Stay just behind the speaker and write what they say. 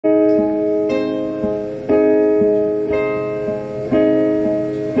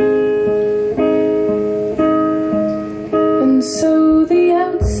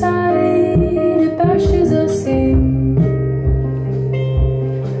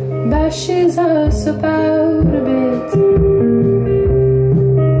bashes us about a bit.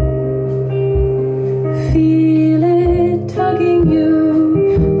 Feel it tugging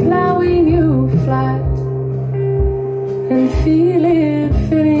you, plowing you flat, and feel it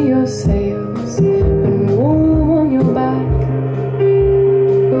filling your sails and warm on your back.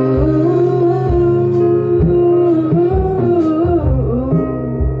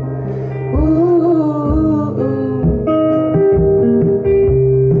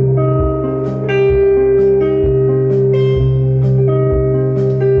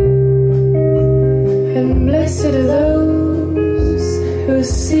 Blessed are those who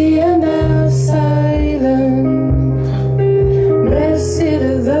see and are silent. Blessed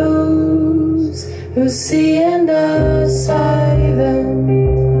are those who see and are silent.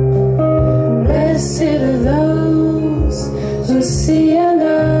 Blessed are those who see and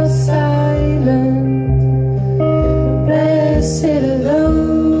are silent. Blessed are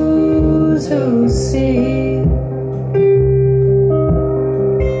those who see.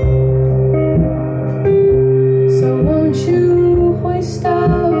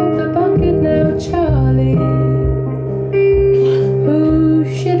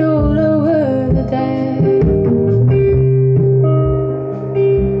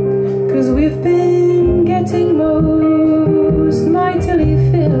 Most mightily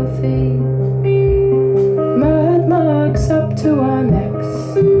filthy, mud marks up to our necks.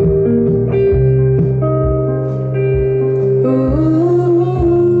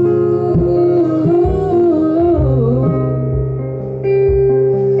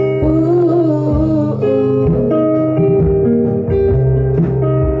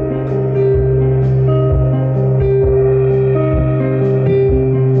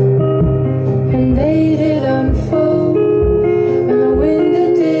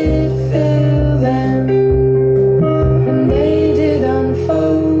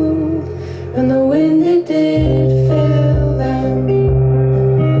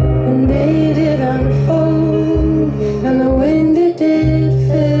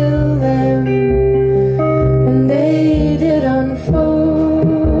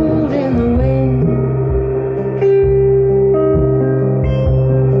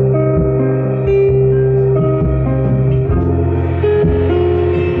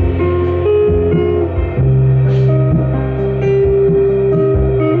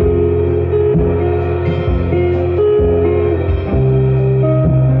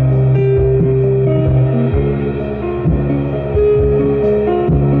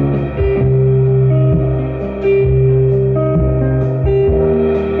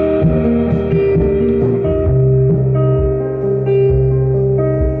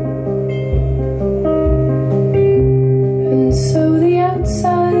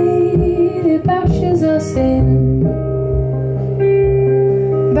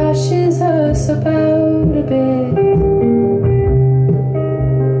 Bashes us about a bit.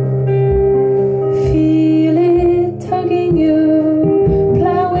 Feel it tugging you,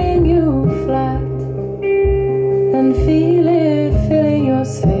 plowing you flat, and feel it filling your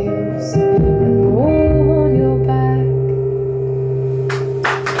sails and warm on your back.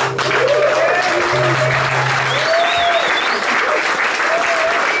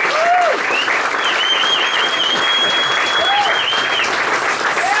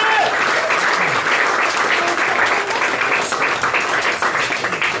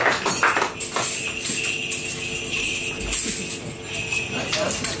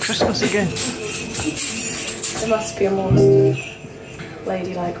 Christmas again. There must be a more sort of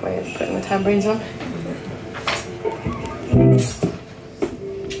ladylike way of putting the tambourines on.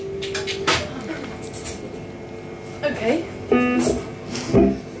 Okay.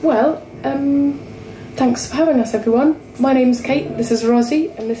 Well, thanks for having us, everyone. My name's Kate, this is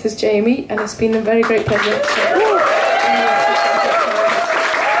Rozi, and this is Jamie, and it's been a very great pleasure.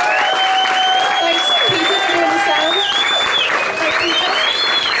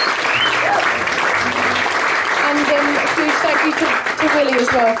 To Willie as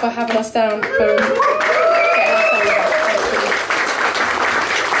well for having us down for getting our song back.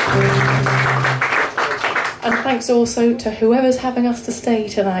 And thanks also to whoever's having us to stay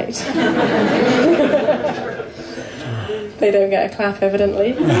tonight. They don't get a clap,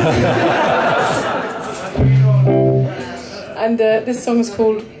 evidently. And this song's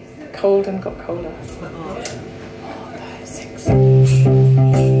called Cold and Got Colder. 5, 6.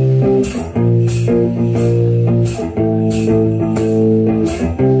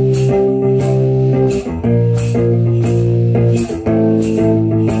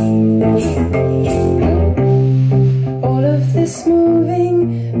 All of this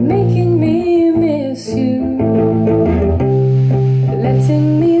moving, making me miss you,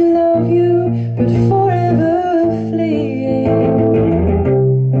 letting me love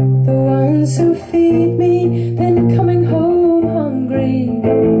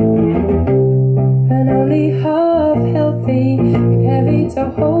to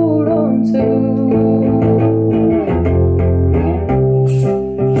hold on to.